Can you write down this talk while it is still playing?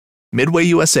Midway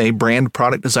USA brand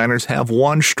product designers have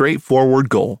one straightforward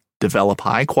goal: develop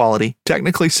high-quality,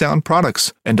 technically sound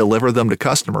products and deliver them to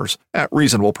customers at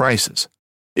reasonable prices.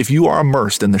 If you are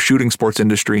immersed in the shooting sports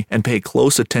industry and pay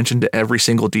close attention to every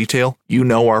single detail, you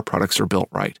know our products are built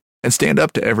right and stand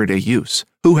up to everyday use.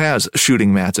 Who has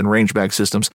shooting mats and range bag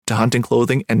systems to hunting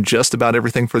clothing and just about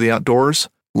everything for the outdoors?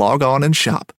 Log on and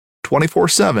shop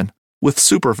 24/7 with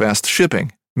super fast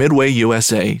shipping.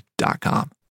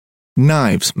 MidwayUSA.com.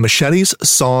 Knives, machetes,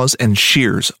 saws, and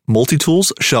shears,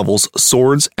 multi-tools, shovels,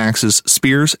 swords, axes,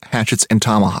 spears, hatchets, and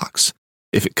tomahawks.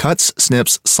 If it cuts,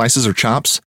 snips, slices, or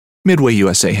chops, Midway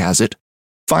USA has it.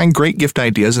 Find great gift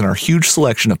ideas in our huge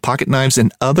selection of pocket knives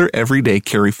and other everyday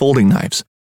carry folding knives.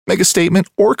 Make a statement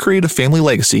or create a family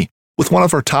legacy with one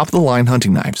of our top-of-the-line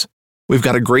hunting knives. We've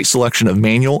got a great selection of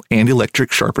manual and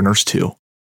electric sharpeners, too.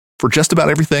 For just about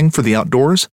everything for the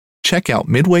outdoors, check out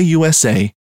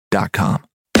MidwayUSA.com.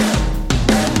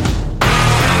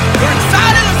 We're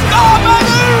excited to score,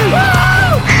 baby! Woo!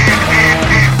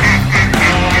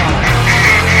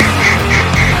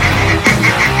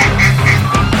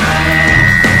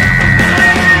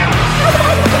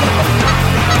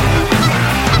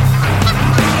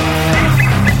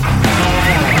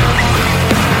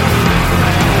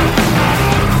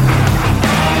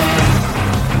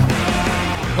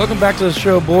 Welcome back to the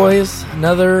show, boys.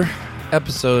 Another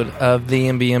episode of the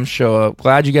MBM Show.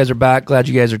 Glad you guys are back. Glad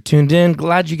you guys are tuned in.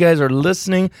 Glad you guys are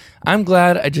listening. I'm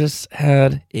glad I just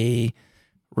had a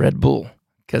Red Bull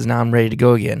because now I'm ready to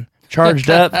go again. Charged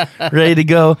up, ready to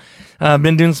go. I've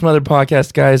been doing some other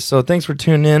podcasts, guys, so thanks for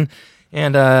tuning in,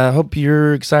 and I hope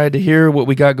you're excited to hear what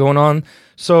we got going on.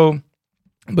 So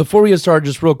before we get started,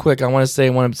 just real quick, I want to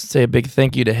say a big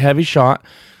thank you to Heavy Shot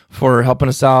for helping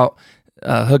us out,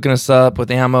 hooking us up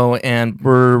with ammo, and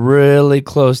we're really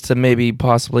close to maybe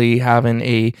possibly having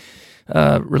a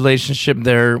relationship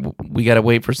there. We got to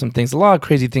wait for some things. A lot of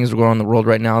crazy things are going on in the world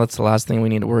right now. That's the last thing we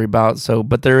need to worry about.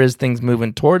 But there is things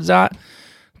moving towards that.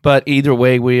 But either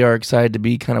way, we are excited to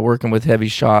be kind of working with Heavy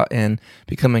Shot and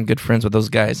becoming good friends with those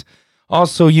guys.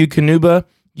 Also, Eukanuba.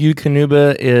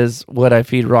 Eukanuba is what I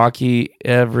feed Rocky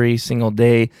every single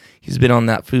day. He's been on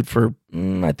that food for,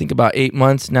 I think, about 8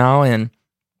 months now, and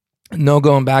no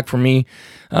going back for me.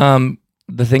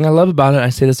 The thing I love about it, I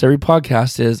say this every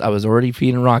podcast, is I was already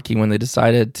feeding Rocky when they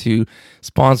decided to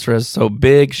sponsor us. So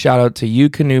big shout out to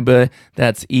Eukanuba.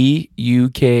 That's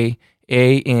EUKANUBA.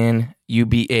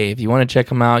 If you want to check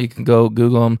them out, you can go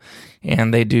Google them,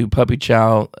 and they do puppy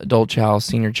chow, adult chow,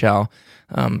 senior chow,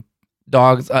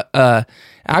 dogs.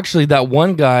 Actually, that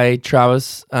one guy,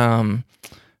 Travis,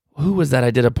 who was that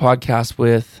I did a podcast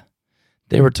with?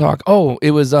 They were talking. Oh,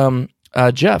 it was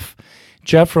Jeff.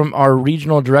 Jeff from our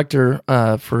regional director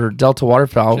for Delta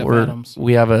Waterfowl, Jeff where Adams.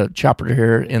 we have a chapter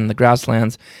here in the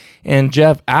grasslands. And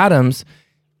Jeff Adams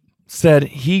said,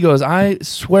 he goes, I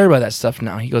swear by that stuff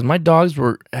now. He goes, my dogs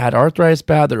had arthritis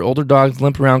bad. They're older dogs,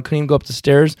 limp around, couldn't even go up the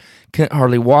stairs, couldn't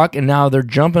hardly walk, and now they're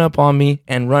jumping up on me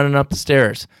and running up the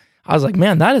stairs. I was like,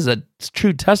 man, that is a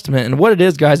true testament. And what it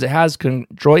is, guys, it has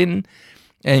chondroitin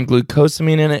and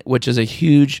glucosamine in it, which is a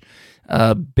huge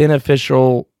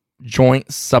beneficial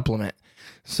joint supplement.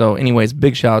 So anyways,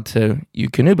 big shout out to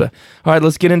Eukanuba. All right,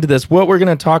 let's get into this. What we're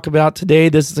going to talk about today,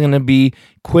 this is going to be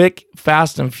quick,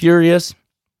 fast, and furious.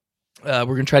 We're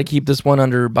going to try to keep this one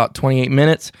under about 28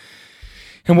 minutes.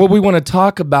 And what we want to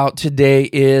talk about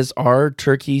today is our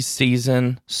turkey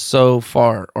season so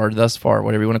far, or thus far,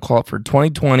 whatever you want to call it, for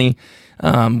 2020.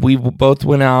 We both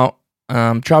went out.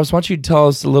 Travis, why don't you tell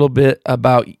us a little bit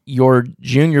about your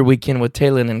junior weekend with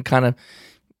Talon and kind of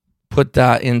put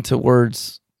that into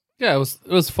words. Yeah, it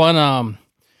was fun.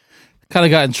 Kind of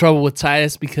got in trouble with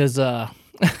Titus because he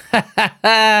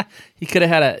could have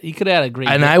had a great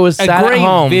And I was sat at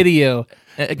home. video,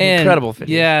 Incredible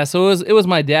video. Yeah, so it was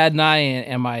my dad and I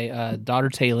and my daughter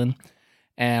Talon,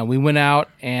 and we went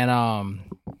out and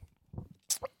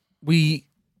we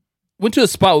went to a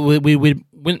spot we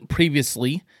went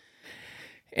previously,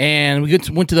 and we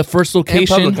went to the first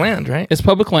location. And public land, right? It's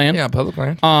public land. Yeah, public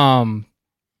land.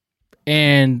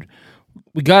 And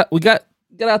we got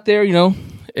out there, you know,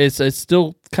 it's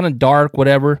still kind of dark,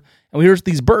 whatever, and we heard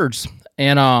these birds,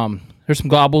 and there's some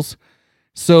gobbles,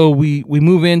 so we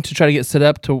move in to try to get set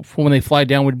up for when they fly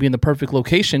down, would be in the perfect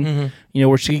location, you know,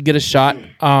 where she could get a shot.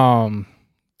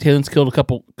 Talon's killed a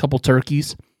couple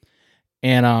turkeys,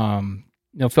 and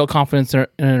you know, felt confidence in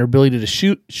her ability to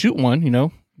shoot one, you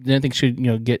know, didn't think she'd, you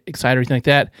know, get excited or anything like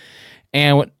that,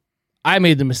 and what I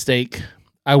made the mistake,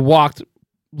 I walked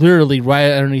literally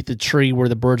right underneath the tree where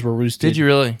the birds were roosted. Did you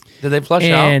really? Did they flush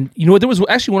out? And you know what? There was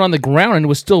actually one on the ground, and it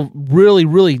was still really,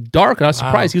 really dark. And I was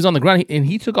surprised he was on the ground, and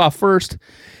he took off first.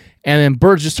 and then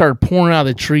birds just started pouring out of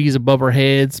the trees above our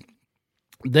heads.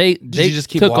 They Did you just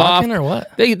keep took walking off. or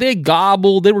what? They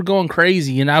gobbled. They were going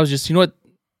crazy, and I was just, you know what?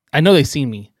 I know they seen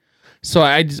me, so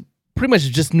I just pretty much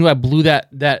just knew I blew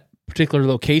that particular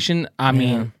location. I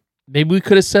mean, maybe we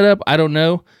could have set up. I don't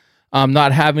know.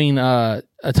 Not having a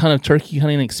ton of turkey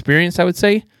hunting experience, I would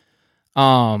say.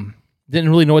 Didn't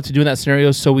really know what to do in that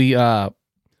scenario, so we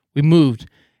moved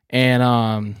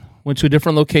and went to a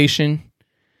different location.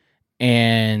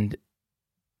 And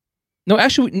no,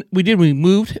 actually, we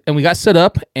moved and we got set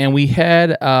up, and we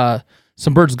had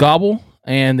some birds gobble,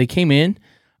 and they came in.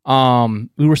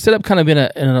 We were set up kind of in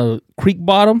a creek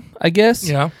bottom, I guess.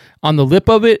 Yeah. On the lip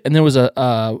of it, and there was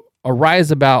a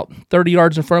rise about 30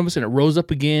 yards in front of us, and it rose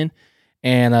up again,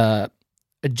 and a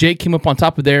Jake came up on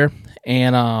top of there,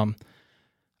 and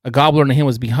a gobbler and him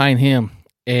was behind him,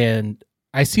 and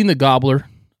I seen the gobbler,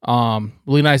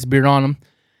 really nice beard on him,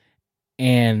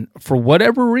 and for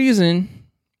whatever reason,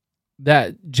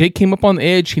 that Jake came up on the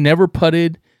edge. He never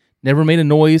putted, never made a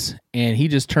noise, and he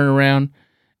just turned around,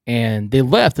 and they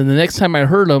left. And the next time I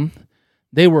heard them,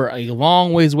 they were a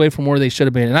long ways away from where they should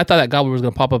have been. And I thought that gobbler was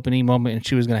going to pop up any moment and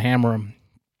she was going to hammer them.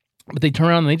 But they turned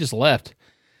around and they just left.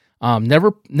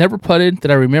 Never putted that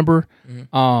I remember.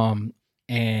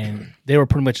 And they were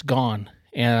pretty much gone.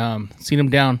 And seen them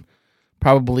down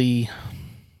probably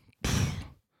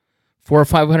 400 or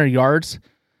 500 yards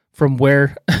from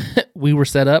where we were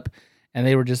set up. And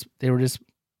they were just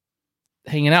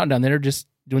hanging out down there, just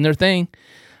doing their thing.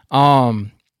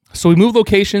 So we moved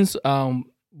locations.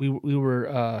 We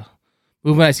were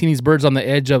moving. I seen these birds on the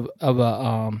edge of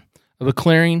a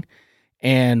clearing,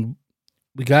 and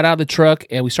we got out of the truck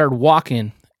and we started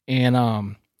walking. And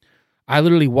I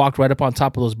literally walked right up on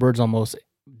top of those birds. Almost,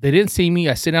 they didn't see me.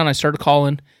 I sit down. I started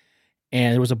calling,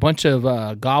 and there was a bunch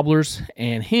of gobblers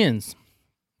and hens,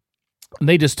 and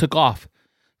they just took off,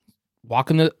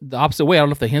 walking the opposite way. I don't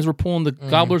know if the hens were pulling the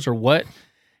gobblers or what.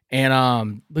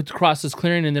 And looked across this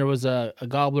clearing, and there was a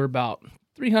gobbler about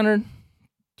 300,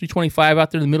 325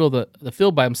 out there in the middle of the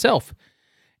field by himself.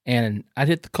 And I'd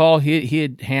hit the call.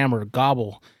 He'd hammer,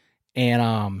 gobble,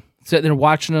 and sitting there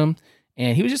watching him.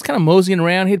 And he was just kind of moseying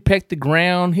around. He'd peck the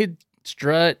ground. He'd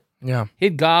strut. Yeah.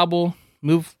 He'd gobble,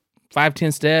 move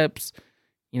 5-10 steps,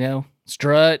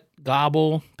 strut,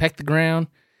 gobble, peck the ground.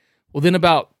 Well, then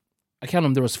I counted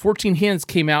them, there was 14 hens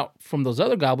came out from those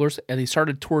other gobblers, and they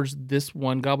started towards this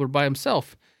one gobbler by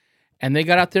himself. And they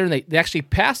got out there, and they actually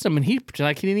passed him, and he pretended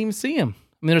like he didn't even see him.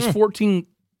 I mean, there's 14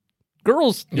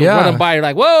 girls running by,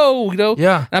 like, whoa,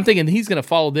 Yeah. And I'm thinking he's going to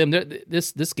follow them.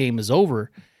 This game is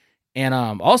over. And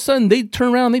all of a sudden, they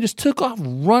turned around, and they just took off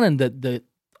running.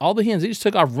 All the hens, they just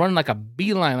took off running like a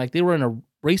beeline, like they were in a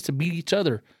race to beat each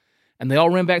other. And they all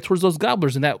ran back towards those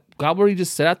gobblers. And that gobbler, he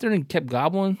just sat out there and kept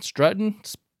gobbling, strutting,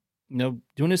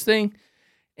 doing his thing.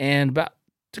 And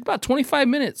took about 25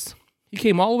 minutes. He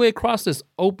came all the way across this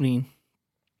opening,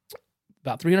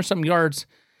 about 300-something yards,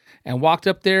 and walked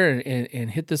up there and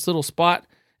hit this little spot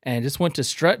and just went to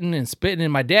strutting and spitting.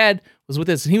 And my dad was with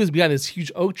us, and he was behind this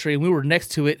huge oak tree, and we were next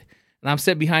to it. And I'm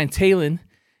sitting behind Taylin,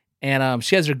 and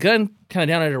she has her gun kind of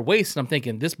down at her waist, and I'm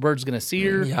thinking, this bird's going to see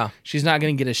her. Yeah. She's not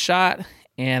going to get a shot.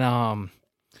 And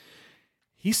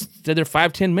he stood there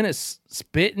 5-10 minutes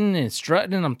spitting and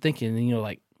strutting, and I'm thinking,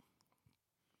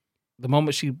 the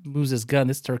moment she moves his gun,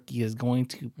 this turkey is going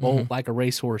to bolt like a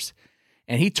racehorse.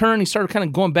 And he turned, he started kind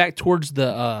of going back towards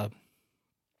the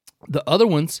other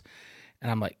ones, and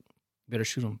I'm like, better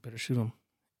shoot him.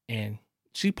 And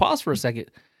she paused for a second,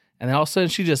 and then all of a sudden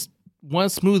she just, one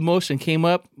smooth motion came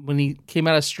up when he came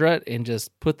out of strut and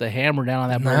just put the hammer down on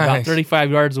that bird about 35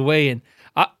 yards away. And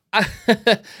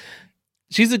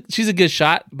she's a good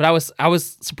shot, but I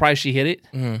was surprised she hit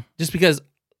it, just because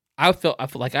I felt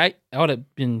like I would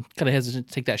have been kind of hesitant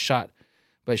to take that shot,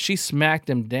 but she smacked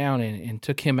him down and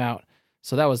took him out.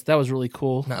 So that was really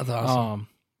cool. That's awesome.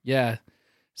 Yeah.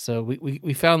 So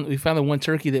we found the one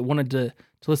turkey that wanted to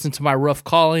listen to my rough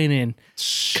calling and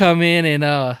come in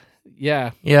and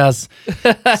yeah. Yes.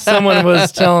 Someone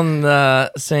was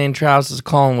saying Travis's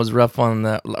calling was rough on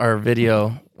our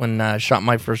video when I shot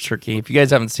my first turkey. If you guys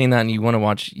haven't seen that and you want to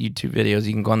watch YouTube videos,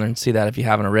 you can go on there and see that if you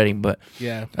haven't already. But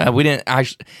yeah, we didn't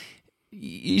actually.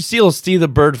 You still see the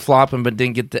bird flopping, but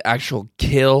didn't get the actual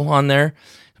kill on there.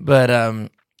 But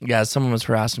yeah, someone was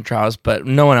harassing Travis, but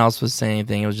no one else was saying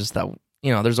anything. It was just that.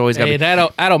 There's always got to be...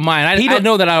 I don't mind. I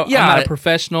know that I'm not a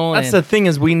professional. That's the thing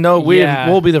is we know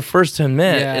we'll be the first to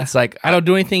admit. Yeah. It's like... I don't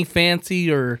do anything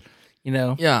fancy or,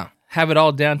 have it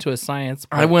all down to a science.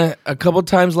 I went a couple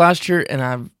times last year, and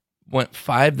I went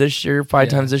 5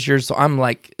 times this year, so I'm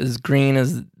like as green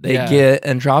as they get,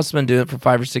 and Travis has been doing it for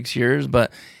 5 or 6 years,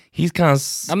 but he's kind of.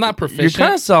 I'm not proficient. You're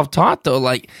kind of self-taught though,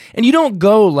 like, and you don't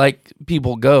go like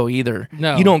people go either.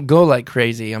 No. You don't go like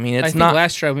crazy. I mean, it's I think not.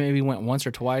 last year I maybe went once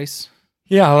or twice.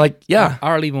 Yeah, like yeah. I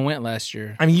hardly even went last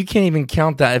year. I mean, you can't even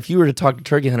count that. If you were to talk to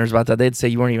turkey hunters about that, they'd say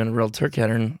you weren't even a real turkey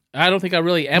hunter. And I don't think I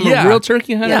really am Yeah. a real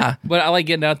turkey hunter. Yeah. But I like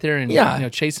getting out there and Yeah.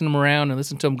 chasing them around and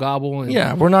listening to them gobble. And,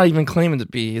 yeah, we're not even claiming to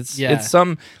be. It's Yeah. it's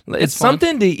some it's fun.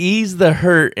 something to ease the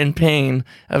hurt and pain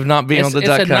of not being on the It's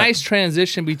duck a hunt. nice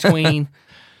transition between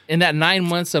in that 9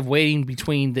 months of waiting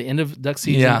between the end of duck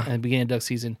season Yeah. and the beginning of duck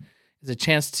season is a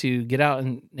chance to get out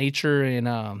in nature and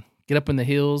get up in the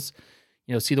hills,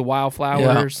 see the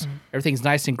wildflowers. Everything's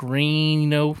nice and green.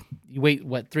 You wait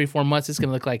 3-4 months, it's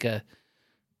gonna look like a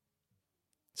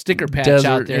sticker patch Desert,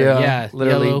 out there. Yeah,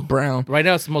 literally yellow. brown. Right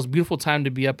now, it's the most beautiful time to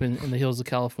be up in the hills of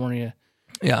California.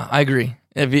 Yeah, I agree.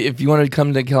 If you wanted to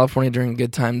come to California during a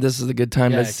good time, this is a good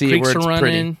time Yeah, to see it creeks where it's are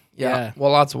pretty. running. Yeah.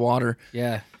 Well, lots of water.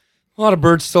 Yeah. A lot of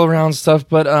birds still around and stuff,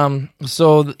 but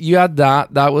so you had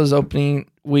that was opening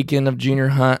weekend of junior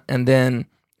hunt, and then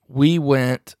we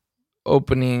went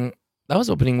opening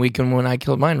weekend when I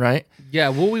killed mine, right? Yeah,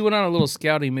 well, we went on a little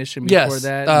scouting mission before Yes,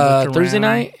 that. and looked Thursday around.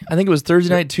 night. I think it was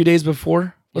Thursday night, 2 days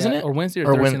before, wasn't Yeah, it? Or Wednesday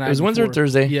or Thursday night. It was Wednesday or before.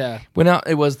 Thursday. Yeah. Went out.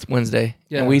 It was Wednesday,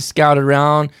 Yeah. and we scouted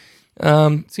around.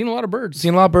 Seen a lot of birds.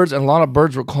 Seen a lot of birds, and a lot of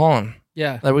birds were calling.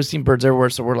 Yeah. Like we've seen birds everywhere,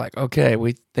 so we're like, okay,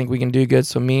 we think we can do good.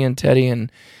 So me and Teddy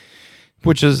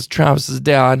which is Travis's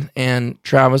dad, and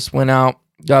Travis went out,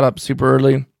 got up super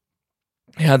early,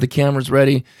 had the cameras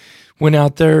ready, went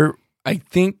out there. I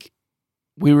think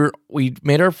we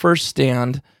made our first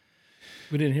stand.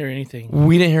 We didn't hear anything.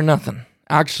 We didn't hear nothing.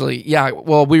 Actually, yeah.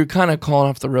 Well, we were kind of calling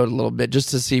off the road a little bit just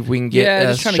to see if we can get a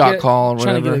just trying to shot get- call or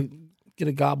Trying whatever. to get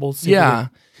a gobble. See if we Yeah.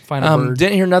 could find a bird.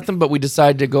 Didn't hear nothing, but we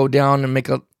decided to go down and make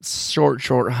a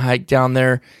short hike down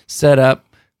there, set up,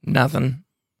 nothing.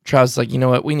 Travis was like, you know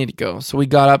what, we need to go. So we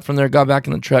got up from there, got back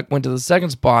in the truck, went to the second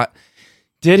spot,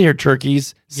 did hear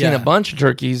turkeys, seen Yeah. a bunch of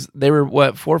turkeys. They were,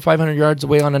 400 or 500 yards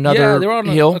away on another Yeah, they were on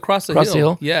hill. across the hill.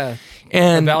 hill. Yeah.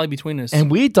 And, the valley between us.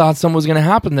 and we thought something was going to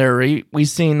happen there. We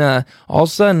seen, all of a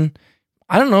sudden,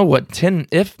 I don't know what, 10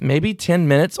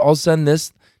 minutes, all of a sudden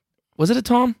was it a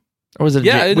Tom? Or was it a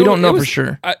Jake? We don't know for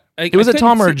sure. It was a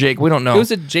Tom or a Jake. We don't know. It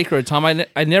was a Jake or a Tom.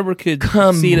 I never could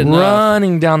Come see it enough.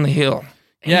 running down the hill.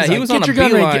 And Yeah, he's he like, was "Get on a your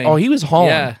gun ready." beeline. Oh, he was hauling.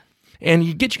 Yeah. And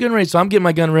you get your gun ready. So I'm getting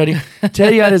my gun ready.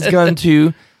 Teddy had his gun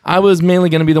too. I was mainly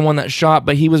going to be the one that shot,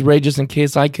 but he was ready just in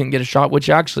case I couldn't get a shot, which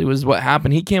actually was what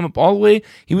happened. He came up all the way.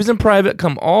 He was in private,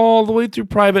 come all the way through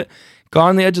private, got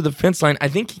on the edge of the fence line. I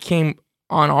think he came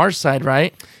on our side,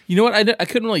 right? You know what? I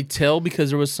couldn't really tell because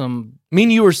there was some Me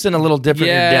and you were sitting a little different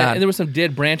than your and dad. there were some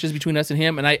dead branches between us and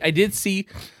him, and I did see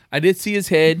his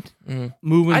head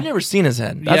moving. I'd never seen his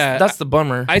head. Yeah, That's the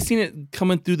bummer. I seen it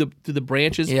coming through the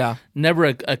branches. Yeah. Never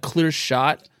a clear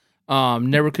shot.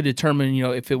 Never could determine,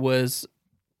 if it was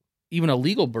even a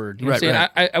legal bird. You know what I'm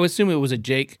saying? I would assume it was a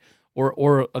Jake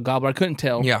or a gobbler. I couldn't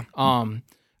tell. Yeah. All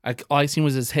I seen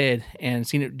was his head and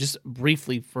seen it just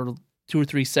briefly for 2 or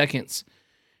 3 seconds,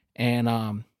 and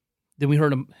then we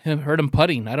heard him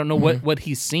putting. I don't know what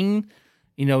he's seen.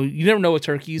 You never know with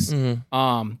turkeys.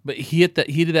 But he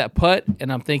did that putt,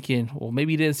 and I'm thinking, well,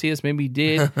 maybe he didn't see us, maybe he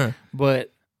did,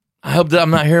 but I hope that I'm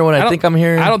not hearing what I think I'm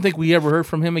hearing. I don't think we ever heard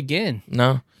from him again.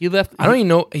 No. He left. I don't even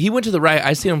know. He went to the right.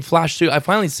 I seen him flash too. I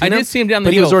finally seen I him. did see him down the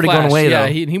but hill. he was already flash. going away Yeah,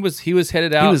 though. he was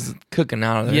headed out. He was cooking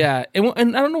out of there. Yeah,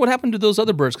 and I don't know what happened to those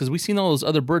other birds because we seen all those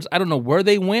other birds. I don't know where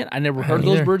they went. I never heard of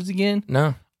those either. birds again.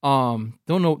 No.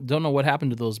 Don't know what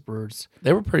happened to those birds.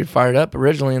 They were pretty fired up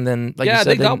originally, and then like you said,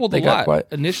 they gobbled they a got lot quiet.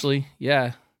 initially.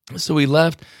 Yeah, So we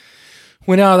left,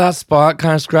 went out of that spot,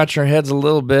 kind of scratching our heads a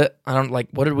little bit. I don't like.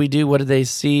 What did we do? What did they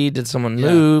see? Did someone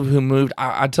move? Who moved?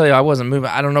 I tell you, I wasn't moving.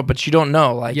 I don't know, but you don't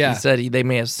know. Like he said, they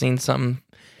may have seen something.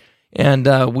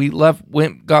 And we left,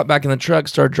 got back in the truck,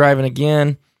 started driving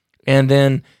again, and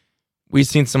then we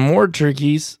seen some more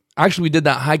turkeys. Actually, we did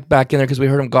that hike back in there because we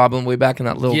heard them gobbling way back in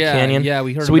that little canyon. Yeah,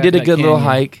 we heard. So we did a that good little canyon.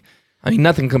 hike. I mean,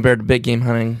 nothing compared to big game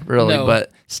hunting, really, No.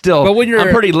 but still, But when you're-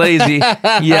 I'm pretty lazy.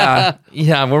 yeah.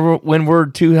 When we're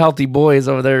two healthy boys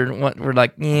over there, we're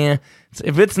like, yeah.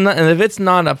 If it's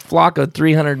not a flock of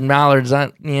 300 mallards,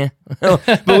 yeah.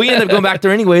 But we ended up going back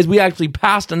there anyways. We actually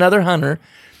passed another hunter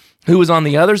who was on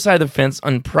the other side of the fence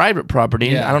on private property.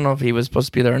 Yeah. I don't know if he was supposed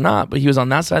to be there or not, but he was on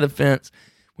that side of the fence.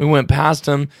 We went past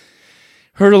him,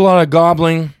 heard a lot of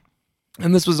gobbling.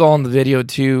 And this was all in the video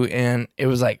too, and it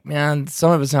was like, man,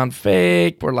 some of it sound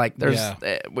fake. We're like,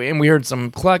 and we heard some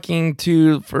clucking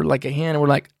too for like a hen. And we're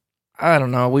like, I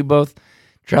don't know.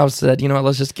 Travis said, you know what,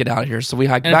 let's just get out of here. So we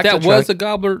hiked And back if to that the truck. was a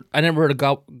gobbler, I never heard a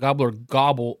gobbler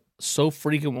gobble so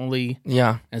frequently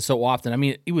Yeah. and so often. I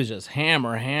mean, it was just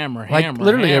hammer, Like,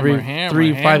 literally every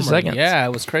 3-5 seconds. Yeah,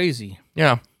 it was crazy.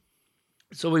 Yeah.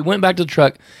 So we went back to the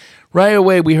truck. Right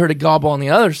away, we heard a gobble on the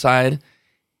other side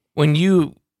when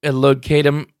you had located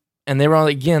them, and they were on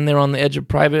the edge of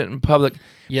private and public.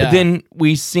 Yeah. But then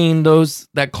we seen those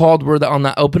that called were on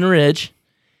that open ridge.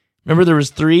 Remember, there was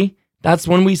 3. That's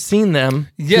when we seen them.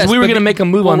 Yes, we were but going to make a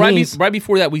move on these. Right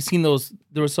before that, we seen those.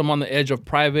 There was some on the edge of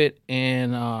private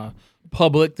and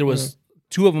public. There was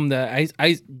 2 of them that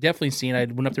I definitely seen. I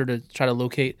went up there to try to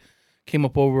locate. Came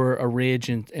up over a ridge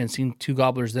and seen 2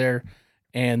 gobblers there,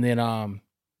 and then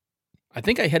I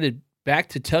think I headed back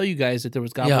to tell you guys that there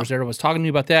was gobblers there. I was talking to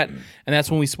you about that, and that's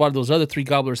when we spotted those other 3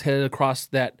 gobblers headed across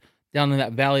that down in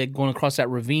that valley, going across that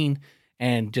ravine,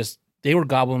 and just they were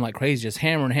gobbling like crazy, just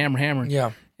hammering.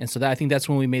 Yeah. And so Mm-hmm. I think that's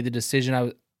when we made the decision.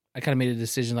 I kind of made a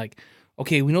decision like,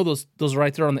 okay, we know those are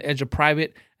right there on the edge of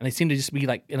private, and they seem to just be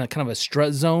like in a kind of a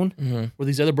strut zone where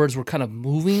these other birds were kind of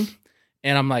moving.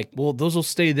 And I'm like, well, those will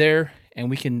stay there, and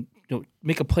we can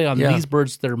make a play on these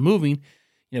birds that are moving.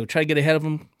 Try to get ahead of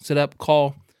them, set up,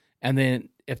 call, and then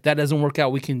if that doesn't work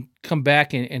out, we can come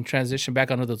back and transition back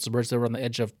onto those birds that were on the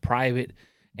edge of private.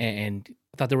 And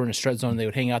I thought they were in a strut zone; they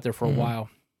would hang out there for a while.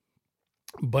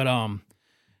 But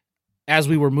as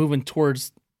we were moving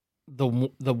towards the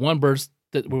one birds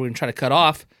that we were going to try to cut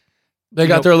off, They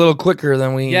got there a little quicker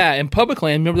than we. yeah, in public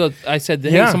land. Remember I said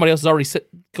that hey, somebody else is already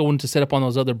going to set up on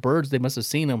those other birds. They must have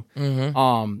seen them.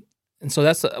 And so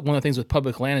that's one of the things with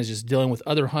public land is just dealing with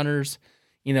other hunters.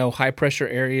 High pressure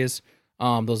areas.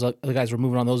 Those other guys were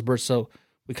moving on those birds, so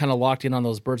we kind of locked in on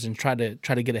those birds and tried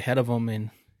to get ahead of them and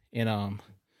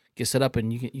get set up.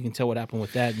 And you can tell what happened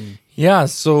with that. And Yeah,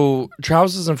 so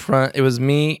Travis was in front. It was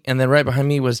me, and then right behind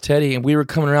me was Teddy, and we were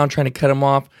coming around trying to cut him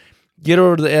off, get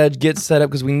over to the edge, get set up,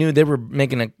 because we knew they were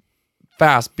making a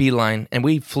fast beeline, and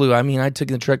we flew. I mean, I took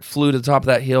the truck, flew to the top of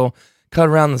that hill, cut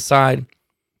around the side.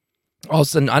 All of a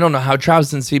sudden, I don't know how Travis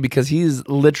didn't see, because he's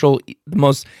the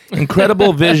most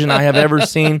incredible vision I have ever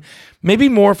seen. Maybe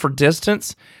more for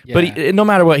distance, but no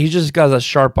matter what, he just got a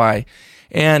sharp eye.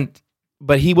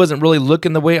 But he wasn't really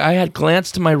looking the way I had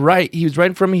glanced to my right. He was right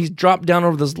in front of me. He's dropped down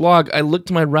over this log. I looked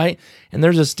to my right, and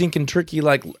there's a stinking turkey.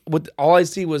 Like, all I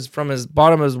see was from his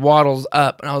bottom of his wattles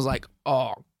up, and I was like,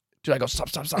 "Oh, dude!" I go, "Stop!"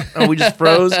 And we just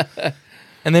froze.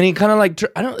 And then he kind of like,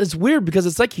 it's weird because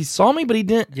it's like he saw me, but he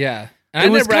didn't. yeah, It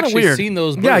was never actually weird. seen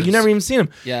those birds. Yeah, you never even seen them.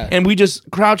 Yeah. And we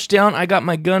just crouched down. I got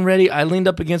my gun ready. I leaned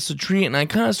up against a tree, and I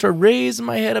kind of started raising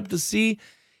my head up to see.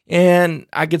 And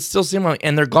I could still see them,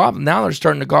 and they're gobbling. Now they're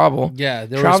starting to gobble. Yeah,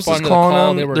 they were Travis is responding to the calling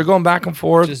call. them. They're going back and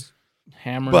forth, just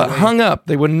hammering but away. hung up.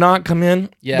 They would not come in.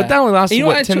 Yeah, But that only lasted,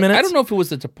 And 10 minutes? I don't know if it was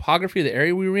the topography of the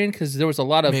area we were in, because there was a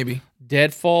lot of Maybe.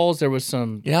 deadfalls. There was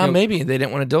some. Yeah, maybe. They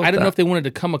didn't want to deal with I don't know if that. they wanted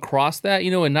to come across that,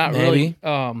 and not really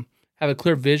have a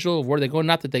clear visual of where they're going.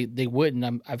 Not that they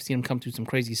wouldn't. I've seen them come through some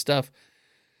crazy stuff.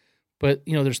 But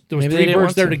there was Maybe they 3 didn't birds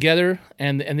want there to. together,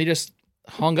 and they just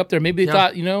hung up there. Maybe they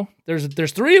thought,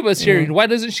 there's 3 of us here. Why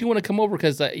doesn't she want to come over?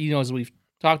 Because as we've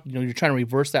talked, you're trying to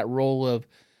reverse that role of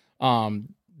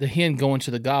the hen going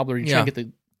to the gobbler. You're trying to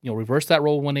get the reverse that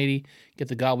role 180, get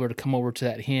the gobbler to come over to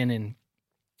that hen, and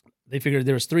they figured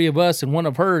there was 3 of us and 1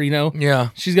 of her. Yeah.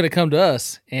 She's gonna come to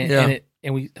us, and Yeah.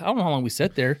 and we I don't know how long we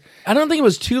sat there. I don't think it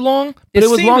was too long, but It it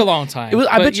was seemed long. a long time, It was.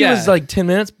 I but bet you it was like 10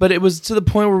 minutes, but it was to the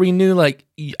point where we knew, like,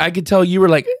 I could tell you were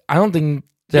like, I don't think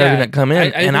they're Yeah, going to come in. I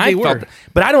and think I they felt were. that.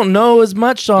 But I don't know as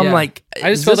much, so I'm Yeah. like,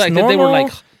 I just is felt this like that they were normal?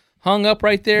 like hung up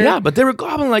right there. Yeah, but they were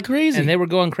gobbling like crazy. and they were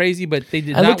going crazy, but they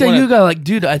did I not looked at wanna, you, guy, like,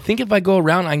 dude, I think if I go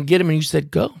around, I can get him. And you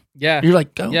said, go. Yeah, You're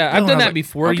like, go. yeah. go. I've And I done was that like,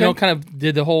 before. okay. Kind of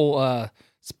did the whole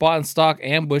spot and stalk,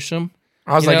 ambush them.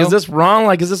 I was you like, know? is this wrong?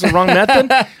 Like, is this a wrong method?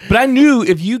 But I knew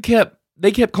if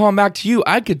they kept calling back to you,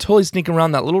 I could totally sneak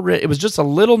around that little it was just a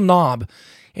little knob.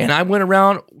 And I went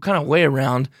around, kind of way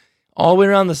around, all the way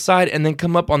around the side, and then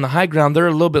come up on the high ground. They're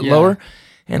a little bit lower.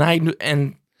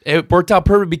 And it worked out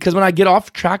perfect, because when I get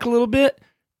off track a little bit,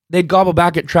 they'd gobble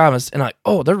back at Travis. And like,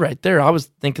 oh, they're right there. I was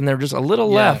thinking they're just a little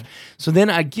left. So then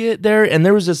I get there, and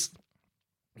there was this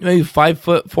maybe 5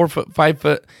 foot, 4 foot, 5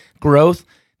 foot growth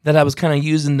that I was kind of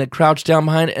using to crouch down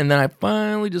behind. And then I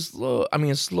finally just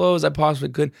as slow as I possibly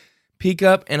could, peek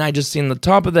up, and I just seen the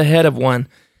top of the head of one.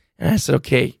 And I said,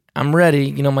 okay, I'm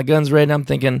ready. My gun's ready. And I'm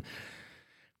thinking,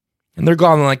 and they're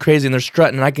gobbling like crazy, and they're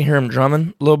strutting, and I can hear them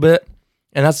drumming a little bit.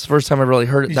 And that's the first time I really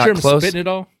heard it You that hear them close. spitting it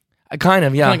all? I kind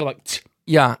of, yeah. Kind of go like, "Tch."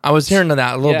 Yeah, I was hearing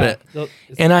that a little Yeah. bit.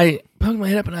 And I poked my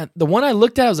head up, and the one I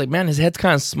looked at, I was like, man, his head's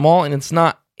kind of small, and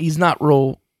he's not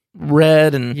real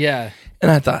red. And yeah,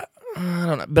 and I thought, I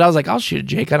don't know. But I was like, I'll shoot it,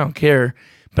 Jake. I don't care.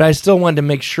 But I still wanted to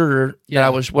make sure that I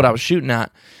was what I was shooting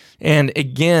at. And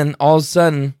again, all of a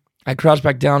sudden, I crouch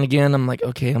back down again. I'm like,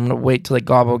 okay, I'm going to wait till they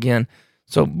gobble again.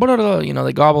 So,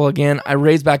 they gobble again. I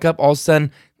raise back up. All of a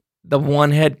sudden, the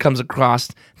one head comes across.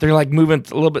 They're like moving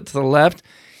a little bit to the left.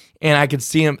 And I could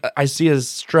see him. I see his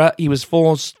strut. He was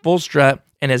full strut.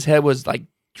 And his head was like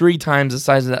 3 times the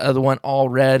size of the other one, all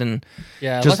red and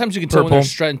Yeah, a lot just of times you can tell when purple. they're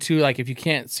strutting too. Like if you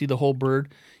can't see the whole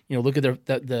bird, look at their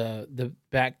the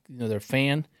back, their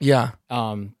fan. Yeah.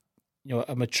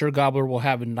 A mature gobbler will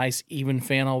have a nice even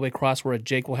fan all the way across, where a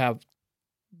Jake will have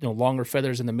longer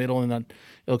feathers in the middle, and then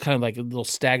it'll kind of like a little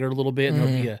stagger a little bit,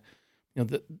 and there'll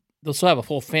be they'll still have a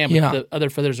full fan, but the other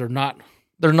feathers are not.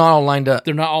 They're not all lined up.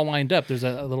 They're not all lined up. There's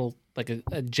a little like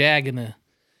a jag in the.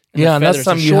 Yeah, and that's feathers.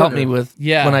 something They're you helped shorter. me with.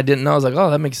 Yeah. When I didn't know, I was like, oh,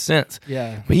 that makes sense.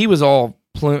 Yeah. But he was all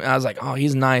plume. I was like, oh,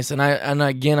 he's nice. And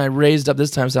I raised up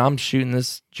this time, so I'm shooting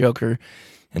this joker.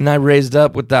 And I raised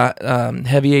up with that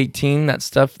heavy 18, that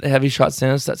stuff, heavy shot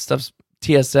sentence, that stuff's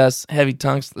TSS, heavy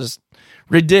tongues, just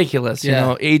ridiculous.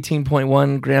 Yeah.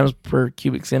 18.1 grams per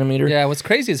cubic centimeter. Yeah. What's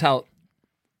crazy is how.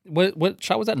 What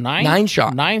shot was that? 9? 9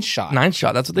 shot. 9 shot. 9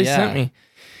 shot. That's what they Yeah. sent me.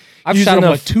 I've Using shot him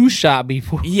a with 2 shot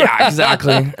before. Yeah,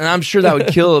 exactly. And I'm sure that would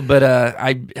kill it, but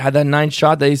I had that 9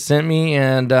 shot they sent me,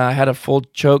 and I had a full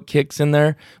choke kicks in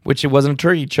there, which it wasn't a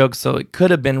turkey choke, so it could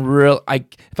have been real.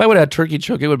 If I would have had a turkey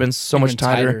choke, it would have been so much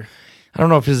tighter. I don't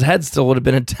know if his head still would have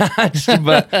been attached,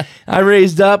 but I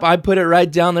raised up. I put it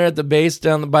right down there at the base,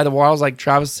 down by the walls, like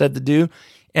Travis said to do.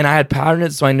 And I had patterned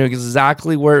it, so I knew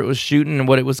exactly where it was shooting and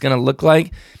what it was going to look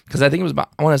like. Because I think it was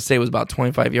I want to say it was about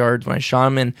 25 yards when I shot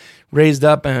him and raised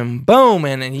up and boom,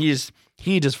 and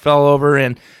he just fell over.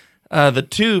 And the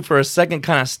 2 for a second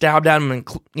kind of stabbed at him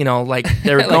and, like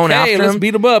they were going hey, after let's him.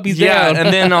 beat him up. He's down.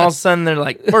 And then all of a sudden they're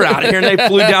like, we're out of here. And they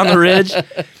flew down the ridge.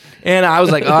 And I was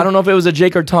like, I don't know if it was a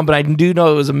Jake or Tom, but I do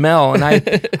know it was a male. And I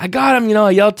got him, I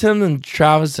yelled to him, and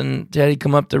Travis and Teddy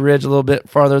come up the ridge a little bit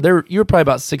farther. You were probably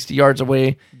about 60 yards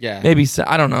away. Yeah. Maybe,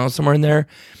 I don't know, somewhere in there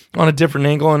on a different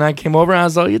angle. And I came over and I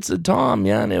was like, it's a Tom.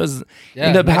 Yeah. And it was,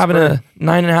 ended up nice having bird. a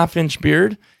 9.5 inch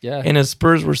beard. Yeah. And his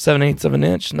spurs were 7/8 of an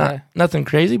inch. Nothing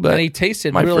crazy, but. And he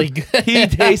tasted really good. He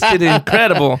tasted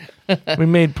incredible. We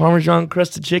made Parmesan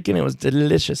crusted chicken. It was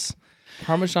delicious.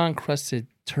 Parmesan crusted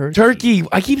Turkey.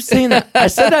 I keep saying that. I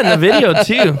said that in the video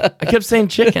too. I kept saying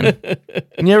chicken.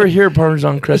 You never hear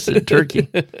Parmesan crusted turkey.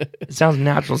 It sounds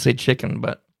natural to say chicken,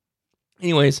 but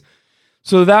anyways.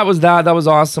 So that was that. That was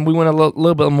awesome. We went a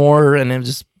little bit more, and it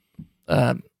just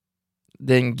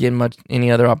didn't get any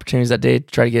other opportunities that day to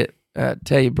try to get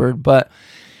Teddy Bird. But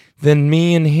then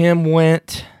me and him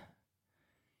went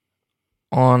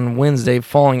on Wednesday,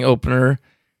 falling opener.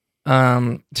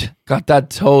 Got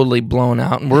that totally blown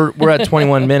out, and we're at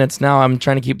 21 minutes now. I'm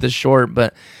trying to keep this short,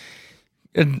 but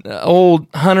an old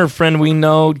hunter friend we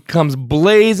know comes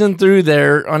blazing through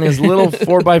there on his little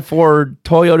 4x4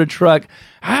 Toyota truck,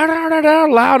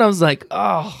 loud. I was like,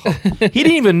 oh, he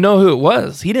didn't even know who it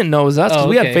was. He didn't know it was us because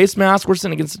we had face masks. We're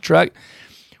sitting against the truck.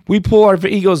 We pull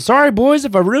he goes, sorry boys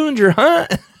if I ruined your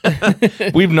hunt.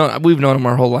 We've known him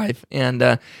our whole life,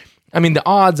 and I mean, the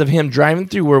odds of him driving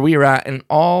through where we were at in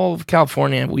all of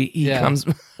California, he comes,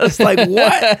 it's like,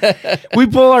 what? We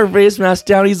pull our face mask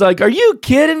down. He's like, are you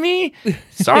kidding me?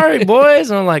 Sorry, boys.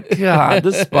 And I'm like, God,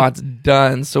 this spot's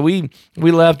done. So we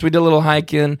left. We did a little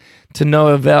hike in to no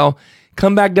avail.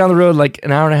 Come back down the road like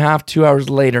an hour and a half, 2 hours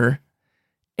later,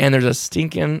 and there's a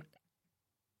stinking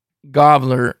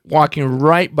gobbler walking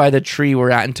right by the tree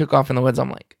we're at and took off in the woods.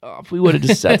 I'm like, oh, if we would have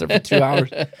just sat there for 2 hours.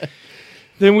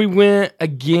 Then we went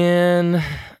again.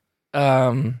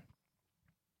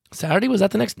 Saturday, was that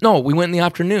the next? No, we went in the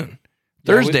afternoon.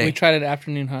 Thursday. We tried an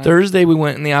afternoon hunt. Thursday, we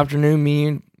went in the afternoon, me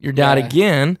and your dad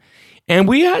again. And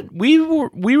we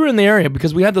were in the area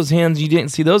because we had those hens. You didn't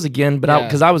see those again, but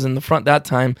because I was in the front that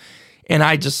time. And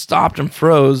I just stopped and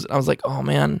froze. I was like, oh,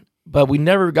 man. But we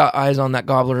never got eyes on that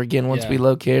gobbler again once we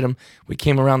located him. We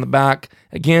came around the back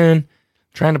again,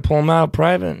 trying to pull him out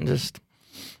private. And just,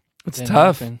 it's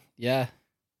tough. Happen. Yeah.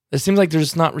 It seems like they're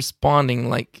just not responding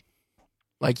like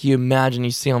you imagine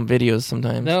you see on videos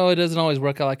sometimes. No, it doesn't always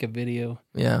work out like a video.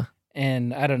 Yeah.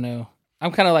 And I don't know.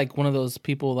 I'm kind of like one of those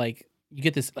people, like, you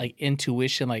get this like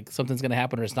intuition, like something's going to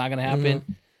happen or it's not going to happen.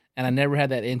 Mm-hmm. And I never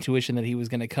had that intuition that he was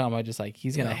going to come. I just like,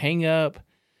 he's going to hang up,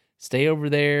 stay over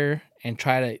there, and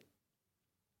try to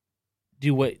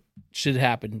do what should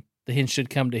happen. The hen should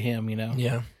come to him,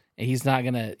 Yeah. And he's not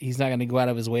gonna go out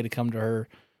of his way to come to her.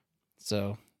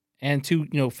 So, and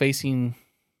facing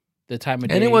the time of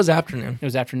day. And it was afternoon. It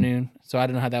was afternoon. So I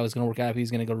don't know how that was gonna work out, if he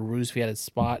was gonna go to roost, if he had a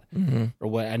spot or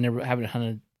what. I haven't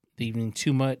hunted the evening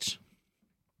too much.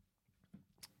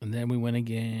 And then we went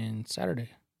again Saturday.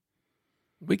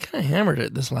 We kind of hammered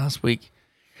it this last week.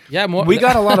 Yeah, more. We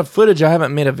got a lot of footage. I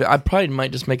haven't made I probably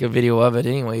might just make a video of it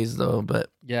anyways, though. But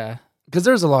yeah, because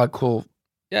there's a lot of cool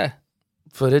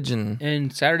footage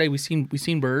And Saturday we seen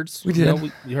birds. We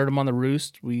did. We heard them on the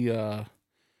roost. We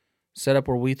set up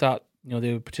where we thought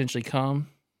they would potentially come.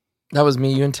 That was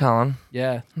me, you, and Talon.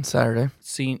 Yeah, on Saturday.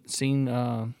 Seen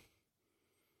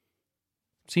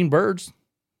birds.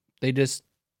 They just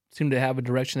seemed to have a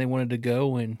direction they wanted to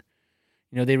go, and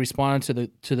they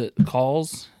responded to the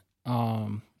calls.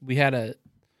 We had a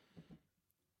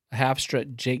half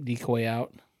strut Jake decoy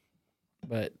out,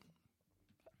 but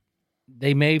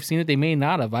they may have seen it. They may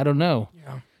not have. I don't know.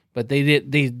 Yeah. But they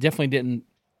did. They definitely didn't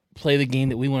play the game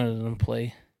that we wanted them to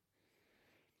play.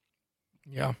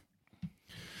 Yeah.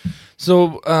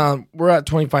 So we're at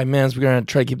 25 minutes. We're gonna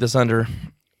try to keep this under.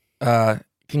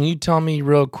 Can you tell me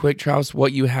real quick, Travis,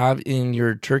 what you have in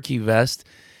your turkey vest,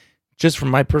 just from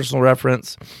my personal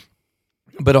reference,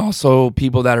 but also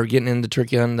people that are getting into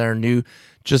turkey hunting that are new,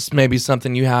 just maybe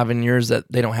something you have in yours that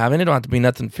they don't have in it. Don't have to be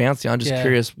nothing fancy. I'm just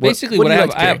curious. Basically, what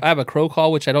I have a crow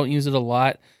call, which I don't use it a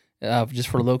lot, just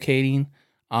for locating.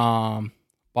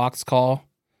 Box call.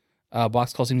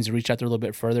 Box call seems to reach out there a little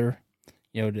bit further,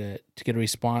 to get a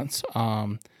response.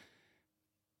 One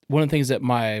of the things that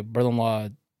my brother-in-law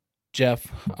Jeff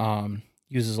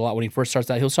uses a lot when he first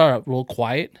starts out, he'll start out real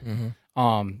quiet.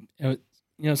 Mm-hmm.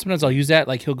 Sometimes I'll use that.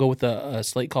 Like he'll go with a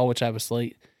slate call, which I have a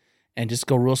slate, and just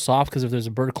go real soft because if there's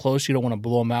a bird close, you don't want to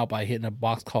blow them out by hitting a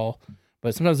box call.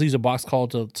 But sometimes I use a box call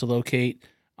to locate.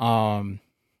 I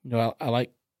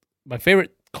like my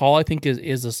favorite call. I think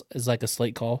is like a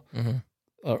slate call, mm-hmm.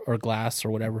 or glass or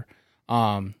whatever.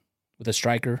 With a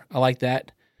striker, I like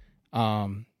that.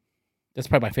 That's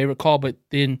probably my favorite call. But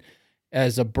then,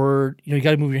 as a bird, you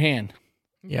got to move your hand.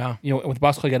 Yeah. With the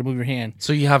box call, you got to move your hand.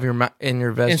 So you have in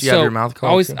your vest, have your mouth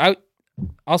call.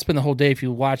 I'll spend the whole day. If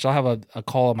you watch, I'll have a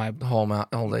call in my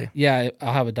whole day. Yeah,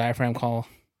 I'll have a diaphragm call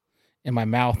in my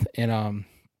mouth, and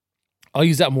I'll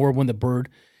use that more when the bird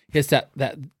hits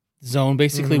that zone,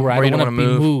 basically where I don't want to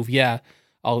move. Yeah,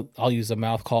 I'll use a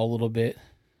mouth call a little bit.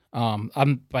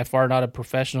 I'm by far not a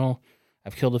professional.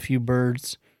 I've killed a few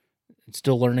birds.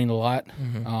 Still learning a lot.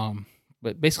 Mm-hmm.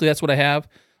 But basically, that's what I have.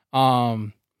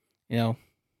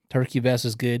 Turkey vest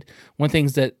is good. One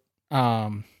thing's that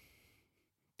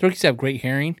turkeys have great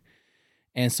hearing,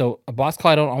 and so a box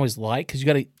call I don't always like because you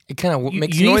got to. It kind of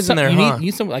makes noise in there. You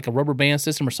need something like a rubber band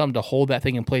system or something to hold that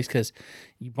thing in place because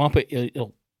you bump it,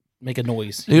 it'll make a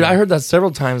noise. Dude, I heard that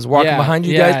several times walking behind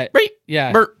you guys.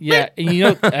 Yeah, burp, yeah.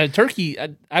 And a turkey,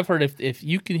 I've heard if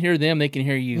you can hear them, they can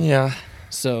hear you. Yeah.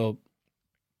 So.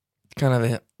 Kind of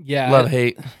a Yeah,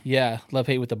 love-hate. Yeah,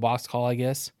 love-hate with the box call, I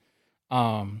guess.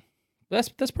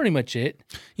 That's pretty much it.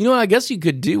 You know what? I guess you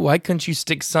could do. Why couldn't you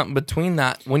stick something between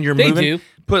that when you're moving? Do.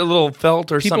 Put a little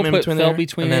felt or something in between there.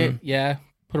 People put felt between it. Yeah,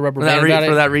 put a rubber band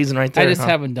for that reason right there. I just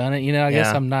haven't done it. I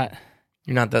guess I'm not.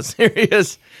 You're not that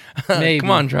serious. Maybe.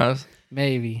 Come on, Travis.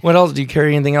 Maybe. What else? Do you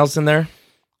carry anything else in there?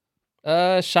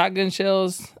 Shotgun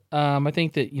shells. I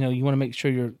think that you want to make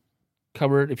sure you're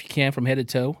covered if you can from head to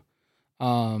toe.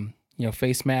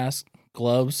 Face mask,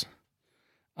 gloves.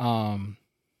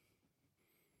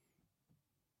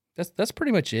 That's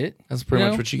pretty much it. That's pretty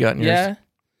much what you got in yours.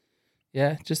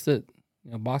 Yeah. Just the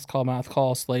box call, mouth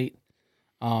call, slate,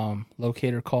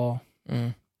 locator call,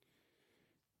 and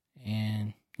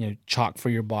chalk for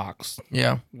your box.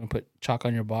 Yeah, put chalk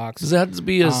on your box. Does it have to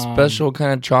be a special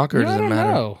kind of chalk, or does it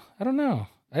matter? I don't know.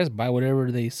 I just buy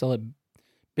whatever they sell at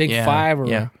Big Five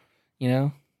or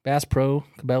Bass Pro,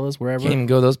 Cabela's, wherever. Can't even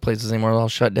go those places anymore. They're all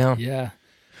shut down. Yeah.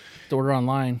 To order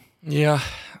online. Yeah.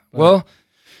 Well,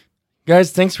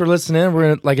 guys, thanks for listening. We're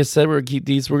gonna, like I said, we're gonna keep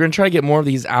these. We're gonna try to get more of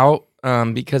these out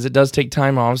because it does take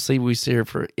time. Obviously, we sit here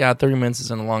for 30 minutes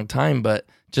isn't a long time, but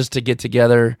just to get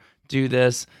together, do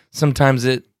this. Sometimes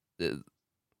it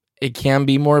can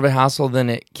be more of a hassle than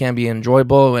it can be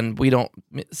enjoyable, and we don't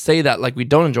say that like we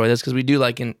don't enjoy this because we do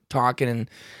like in talking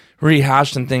and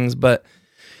rehashing things, but.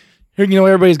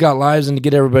 Everybody's got lives, and to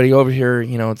get everybody over here,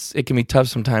 it can be tough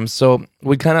sometimes. So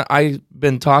I've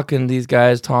been talking to these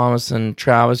guys, Thomas and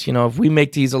Travis, if we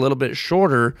make these a little bit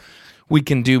shorter, we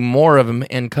can do more of them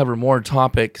and cover more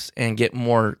topics and get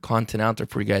more content out there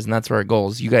for you guys. And that's our goal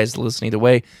is you guys listen either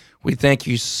way. We thank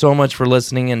you so much for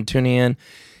listening and tuning in.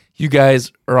 You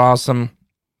guys are awesome.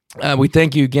 We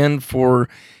thank you again for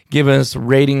giving us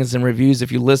ratings and reviews.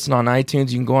 If you listen on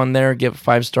iTunes, you can go on there, give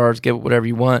 5 stars, give it whatever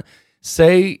you want.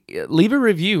 Leave a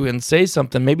review and say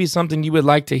something, maybe something you would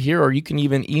like to hear, or you can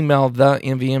even email the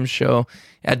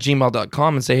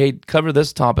mvmshow@gmail.com and say, hey, cover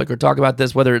this topic or talk about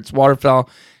this, whether it's waterfowl,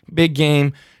 big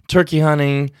game, turkey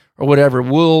hunting, or whatever.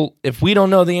 If we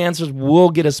don't know the answers, we'll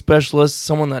get a specialist,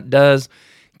 someone that does,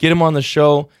 get them on the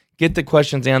show, get the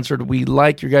questions answered. We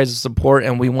like your guys' support,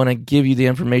 and we want to give you the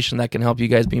information that can help you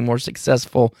guys be more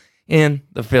successful in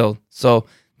the field. So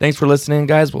thanks for listening,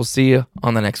 guys. We'll see you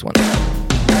on the next one.